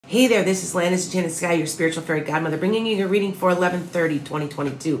Hey there, this is Lana'sEnchantedSkye, your spiritual fairy godmother, bringing you your reading for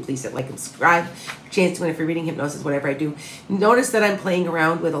 11/30/2022. Please hit like and subscribe. Chance to win if you're reading hypnosis, whatever I do. Notice that I'm playing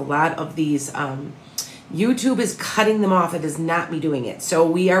around with a lot of these. YouTube is cutting them off. It is not me doing it. So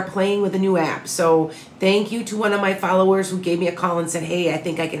we are playing with a new app. So thank you to one of my followers who gave me a call and said, hey, I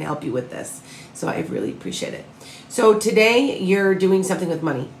think I can help you with this. So I really appreciate it. So today you're doing something with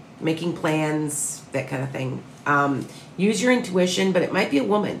money, making plans, that kind of thing. Use your intuition, but it might be a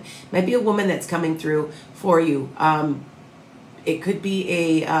woman. It might be a woman that's coming through for you. It could be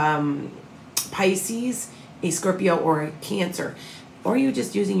a Pisces, a Scorpio, or a Cancer. Or you're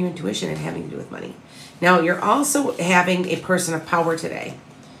just using your intuition and having to do with money. Now, you're also having a person of power today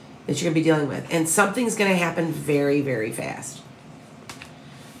that you're going to be dealing with. And something's going to happen very, very fast.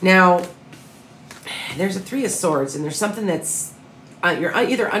 Now, there's a Three of Swords, and there's something that's you're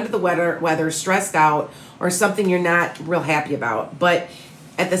either under the weather, stressed out, or something you're not real happy about. But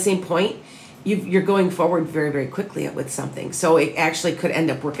at the same point, you're going forward very, very quickly with something. So it actually could end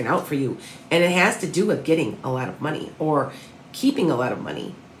up working out for you. And it has to do with getting a lot of money, or keeping a lot of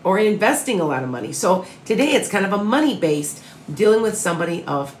money, or investing a lot of money. So today it's kind of a money-based, dealing with somebody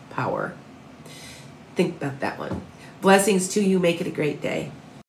of power. Think about that one. Blessings to you. Make it a great day.